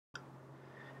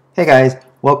Hey guys,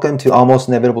 welcome to Almost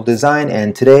Inevitable Design,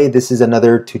 and today this is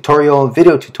another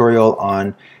video tutorial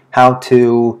on how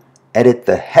to edit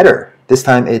the header. This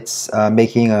time it's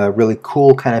making a really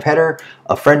cool kind of header.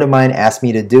 A friend of mine asked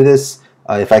me to do this,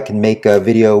 if I can make a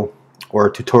video or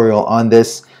a tutorial on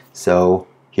this, so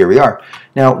here we are.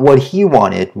 Now what he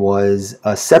wanted was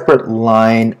a separate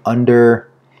line under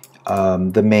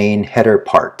the main header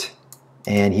part,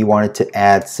 and he wanted to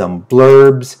add some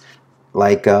blurbs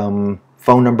like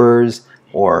phone numbers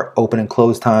or open and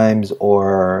close times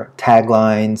or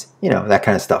taglines, you know, that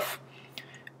kind of stuff,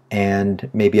 and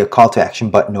maybe a call to action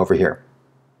button over here.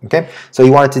 Okay, so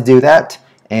you wanted to do that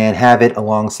and have it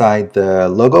alongside the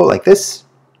logo like this,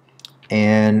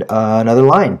 and another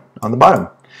line on the bottom,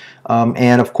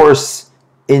 and of course,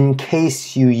 in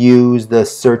case you use the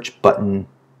search button,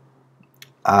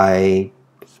 I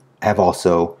have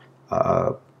also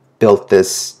built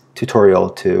this tutorial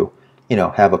to, you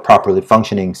know, have a properly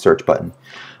functioning search button.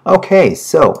 Okay,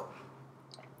 so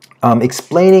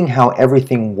explaining how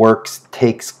everything works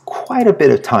takes quite a bit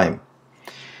of time,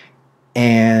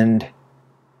 and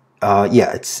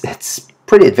yeah, it's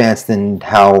pretty advanced in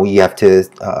how you have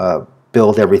to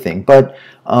build everything. But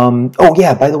oh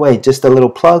yeah, by the way, just a little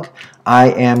plug.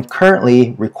 I am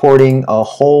currently recording a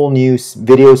whole new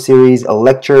video series, a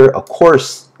lecture, a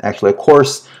course, actually a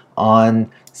course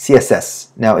on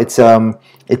CSS. Now it's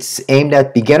aimed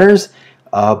at beginners,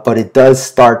 but it does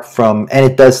start from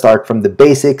the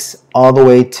basics all the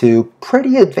way to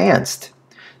pretty advanced.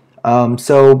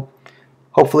 So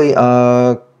hopefully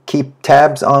keep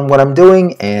tabs on what I'm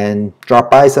doing and drop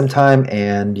by sometime,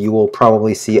 and you will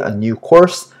probably see a new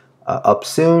course up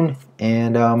soon.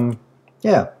 And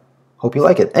yeah, hope you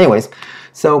like it. Anyways,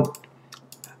 so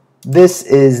this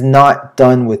is not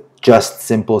done with just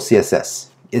simple CSS.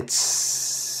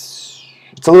 It's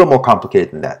a little more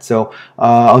complicated than that. So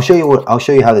I'll show you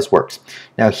how this works.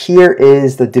 Now here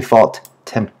is the default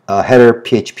header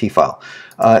PHP file.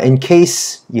 In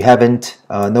case you haven't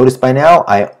noticed by now,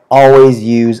 I always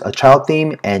use a child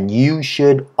theme, and you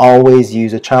should always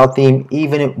use a child theme,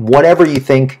 even if whatever you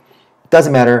think,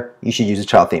 doesn't matter, you should use a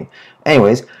child theme.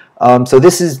 Anyways, so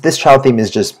this child theme is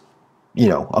just, you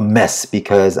know, a mess,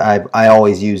 because I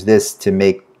always use this to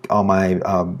make all my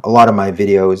a lot of my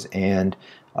videos, and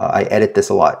I edit this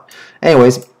a lot.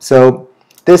 Anyways, so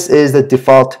this is the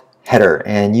default header,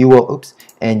 and you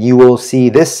will see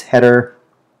this header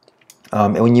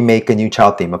when you make a new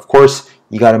child theme. Of course,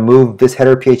 you got to move this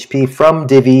header PHP from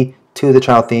Divi to the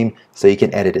child theme so you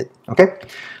can edit it. Okay.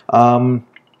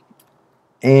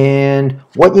 And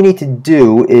what you need to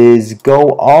do is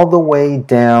go all the way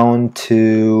down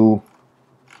to,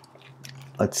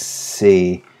 let's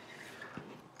see,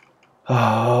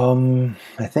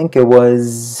 I think it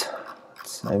was,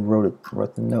 I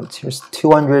wrote the notes. Here's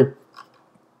 200,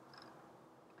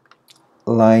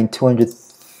 line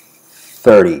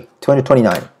 230,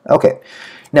 229. Okay,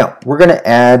 now we're going to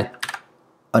add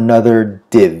another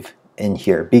div in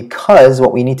here, because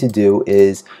what we need to do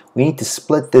is we need to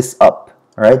split this up.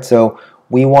 All right, so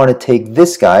we want to take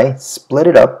this guy, split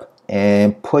it up,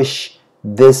 and push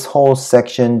this whole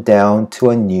section down to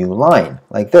a new line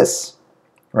like this,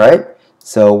 right?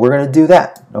 So we're going to do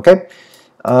that. Okay,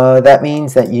 that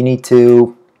means that you need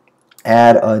to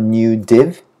add a new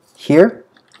div here,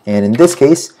 and in this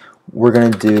case we're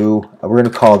going to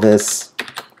call this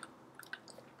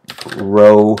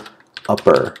row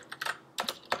upper.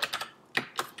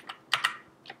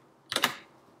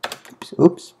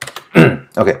 Oops.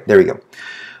 Okay, there we go.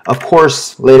 Of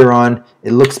course, later on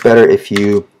it looks better if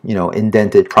you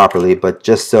indent it properly, but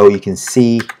just so you can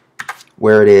see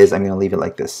where it is, I'm going to leave it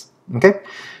like this. Okay,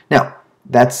 now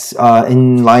that's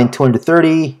in line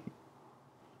 230.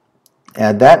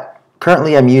 Add that.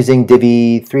 Currently I'm using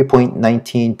Divi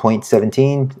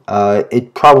 3.19.17.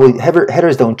 It probably,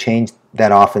 headers don't change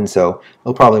that often, so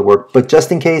it'll probably work, but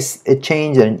just in case it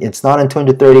changed and it's not in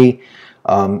 230,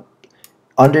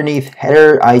 underneath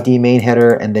header ID main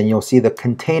header, and then you'll see the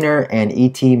container and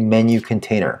ET menu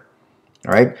container.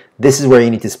 All right, this is where you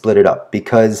need to split it up,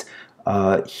 because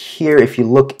here, if you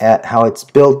look at how it's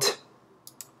built,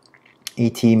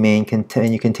 ET main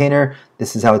menu container,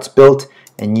 this is how it's built,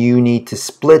 and you need to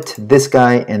split this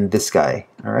guy and this guy.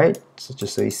 All right, so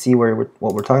just so you see what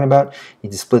we're talking about, you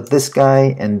need to split this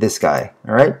guy and this guy.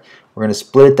 All right, we're going to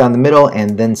split it down the middle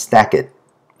and then stack it.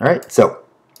 All right, so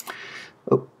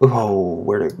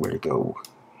where'd it go?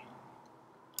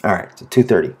 All right, so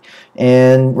 230,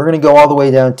 and we're going to go all the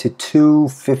way down to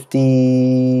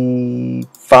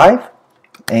 255,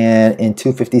 and in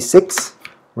 256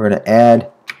 we're going to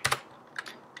add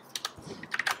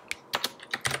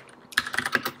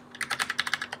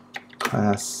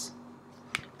class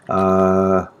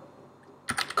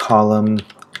column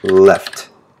left.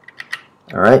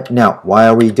 All right, now why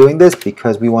are we doing this?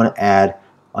 Because we want to add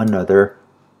another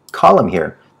column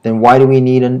here. Then why do we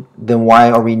need then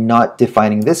why are we not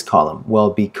defining this column? Well,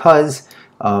 because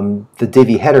the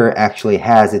Divi header actually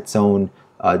has its own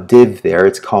div there.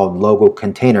 It's called logo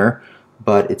container,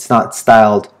 but it's not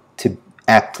styled to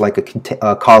act like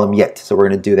a column yet. So we're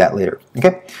going to do that later.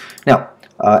 Okay. Now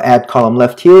add column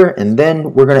left here, and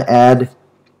then we're going to add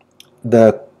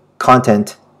the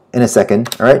content in a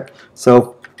second. All right.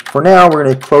 So for now, we're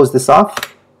going to close this off.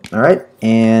 All right,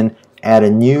 and add a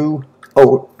new.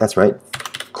 Oh, that's right.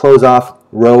 Close off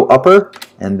row upper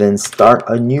and then start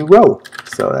a new row.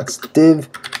 So that's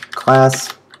div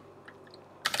class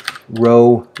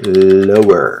row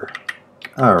lower.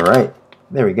 All right,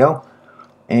 there we go.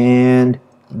 And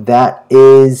that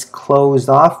is closed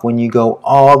off. When you go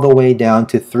all the way down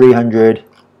to 300,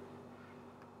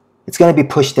 it's going to be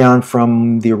pushed down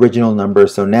from the original number,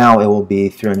 so now it will be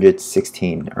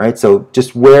 316. All right, so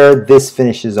just where this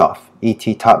finishes off, ET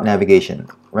top navigation.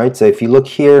 Right, so if you look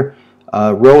here,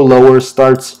 row lower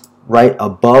starts right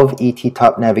above ET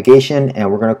top navigation,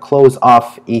 and we're going to close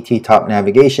off ET top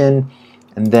navigation,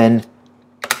 and then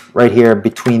right here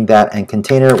between that and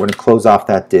container, we're going to close off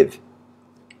that div.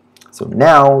 So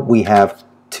now we have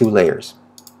two layers.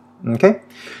 Okay,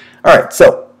 all right,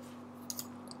 so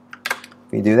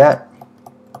we do that.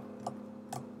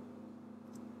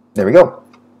 There we go.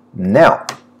 Now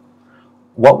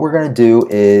what we're going to do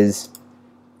is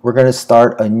we're going to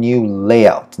start a new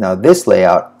layout. Now this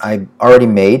layout I already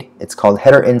made. It's called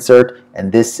header insert,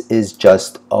 and this is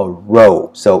just a row.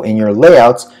 So in your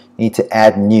layouts you need to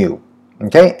add new.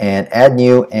 Okay, and add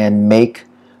new and make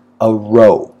a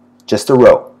row, just a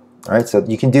row. All right, so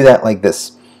you can do that like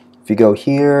this. If you go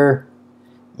here,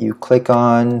 you click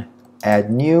on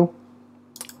add new,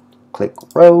 click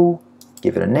row,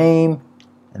 give it a name,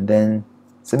 and then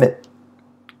submit.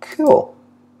 Cool.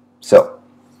 So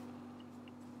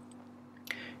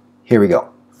here we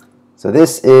go. So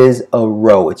this is a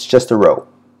row. It's just a row.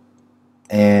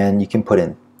 And you can put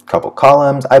in a couple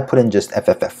columns. I put in just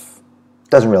FFF.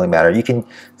 Doesn't really matter. You can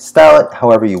style it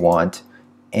however you want.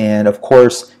 And of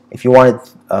course, if you want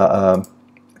it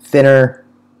thinner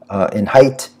in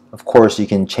height, of course you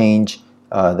can change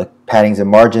the paddings and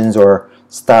margins or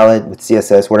style it with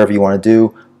CSS, whatever you want to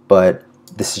do. But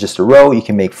this is just a row. You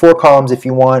can make 4 columns if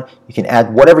you want. You can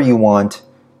add whatever you want,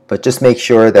 but just make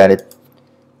sure that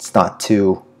it's not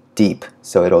too deep,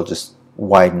 so it'll just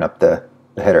widen up the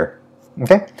header.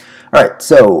 Okay. All right.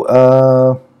 So,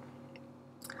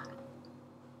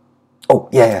 oh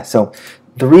yeah. So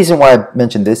the reason why I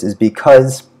mentioned this is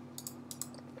because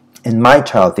in my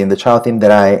child theme, the child theme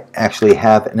that I actually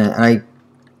have and I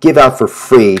give out for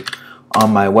free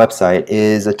on my website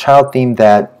is a child theme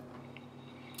that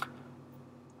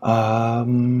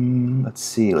let's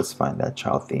see. Let's find that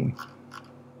child theme.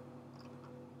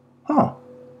 Oh.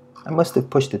 I must have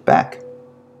pushed it back.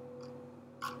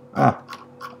 I'll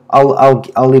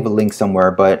leave a link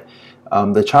somewhere, but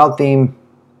the child theme.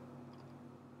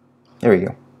 There we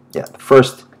go. Yeah, the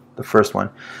first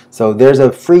one. So there's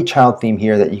a free child theme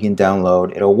here that you can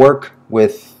download. It'll work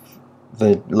with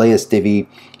the latest Divi,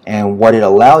 and what it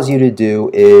allows you to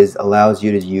do is allows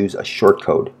you to use a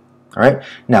shortcode. All right.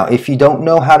 Now, if you don't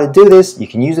know how to do this, you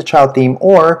can use a child theme,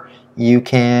 or you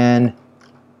can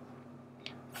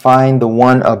find the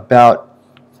one about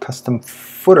custom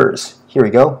footers. Here we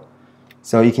go.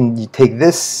 So you take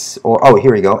this, or oh,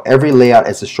 here we go. Every layout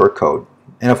is a shortcode,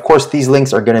 and of course these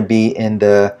links are going to be in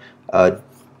the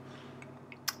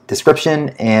description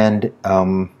and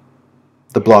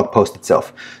the blog post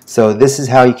itself. So this is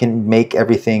how you can make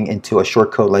everything into a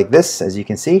shortcode like this, as you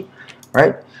can see,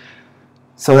 right?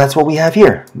 So that's what we have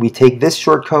here. We take this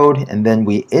shortcode and then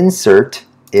we insert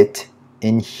it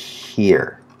in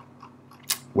here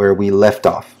where we left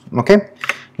off. Okay,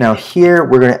 now here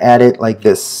we're going to add it like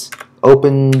this: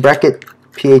 open bracket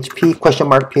PHP question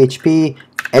mark PHP,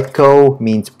 echo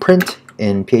means print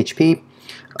in PHP,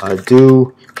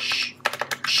 do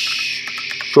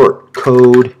short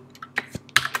code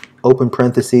open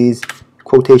parentheses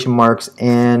quotation marks,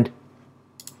 and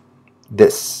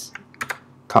this.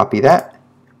 Copy that,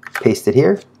 paste it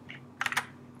here.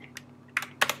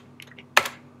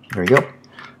 There we go,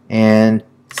 and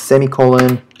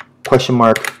semicolon, question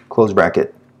mark, close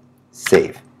bracket,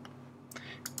 save.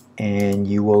 And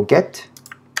you will get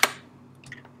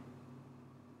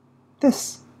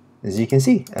this, as you can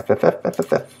see,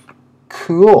 FFF.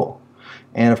 Cool.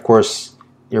 And of course,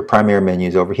 your primary menu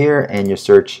is over here, and your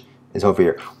search is over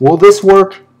here. Will this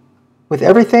work with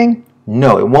everything?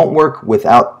 No, it won't work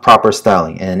without proper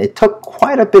styling, and it took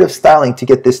quite a bit of styling to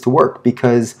get this to work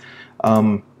because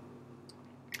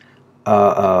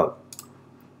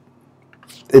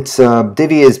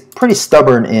Divi is pretty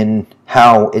stubborn in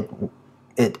how it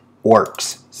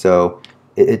works. So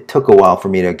it took a while for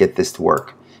me to get this to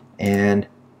work, and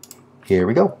here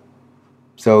we go.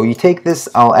 So you take this,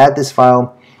 I'll add this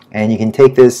file, and you can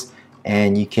take this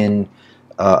and you can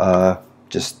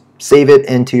just save it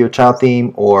into your child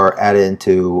theme or add it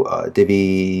into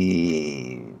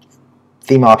Divi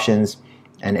theme options,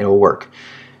 and it'll work.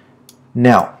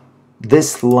 Now,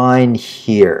 this line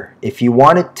here, if you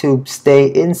want it to stay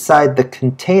inside the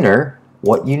container,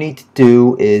 what you need to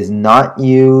do is not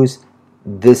use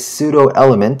this pseudo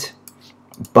element,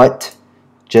 but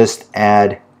just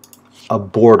add a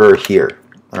border here.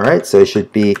 All right, so it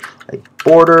should be like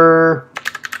border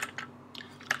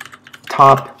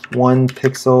top 1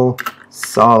 pixel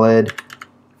solid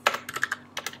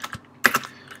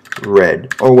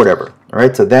red or whatever. All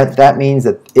right, so that means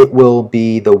that it will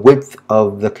be the width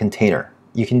of the container.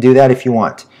 You can do that if you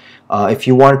want. If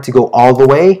you want it to go all the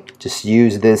way, just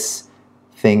use this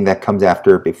thing that comes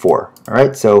after before. All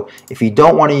right, so if you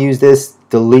don't want to use this,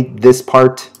 delete this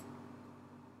part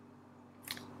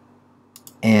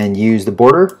and use the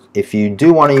border. If you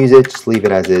do want to use it, just leave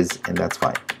it as is, and that's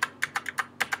fine.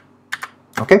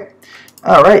 Okay,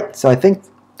 all right, so I think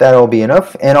that'll be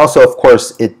enough. And also, of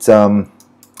course, it's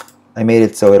I made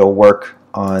it so it'll work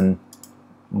on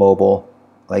mobile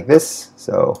like this.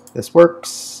 So this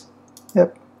works,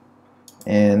 yep,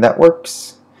 and that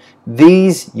works.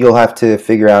 These you'll have to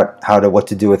figure out what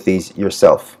to do with these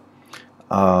yourself.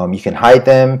 You can hide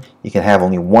them, you can have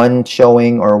only one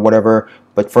showing or whatever,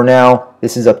 but for now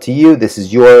this is up to you. This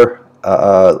is your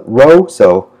row,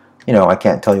 so you know I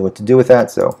can't tell you what to do with that.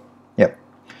 So yep.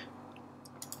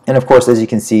 And of course, as you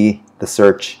can see, the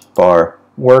search bar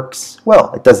works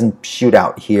well. It doesn't shoot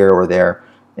out here or there.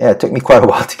 Yeah, it took me quite a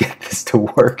while to get this to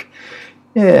work.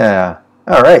 Yeah.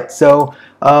 All right, so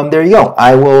there you go.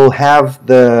 I will have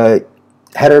the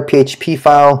header PHP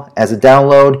file as a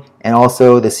download and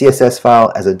also the CSS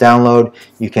file as a download.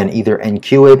 You can either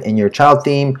enqueue it in your child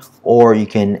theme, or you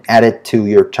can add it to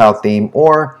your child theme,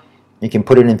 or you can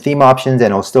put it in theme options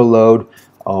and it'll still load,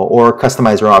 or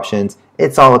customizer options.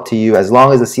 It's all up to you as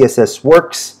long as the CSS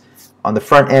works on the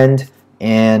front end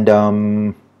and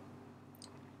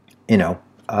you know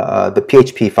the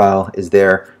PHP file is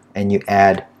there, and you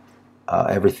add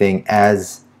everything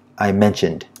as I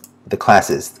mentioned, the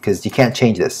classes, because you can't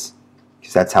change this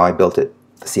because that's how I built it,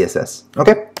 the CSS.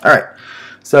 Okay, all right.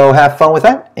 So have fun with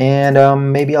that,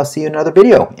 and maybe I'll see you in another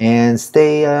video. And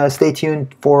stay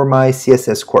tuned for my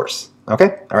CSS course.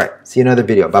 Okay, all right. See you in another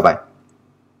video. Bye bye.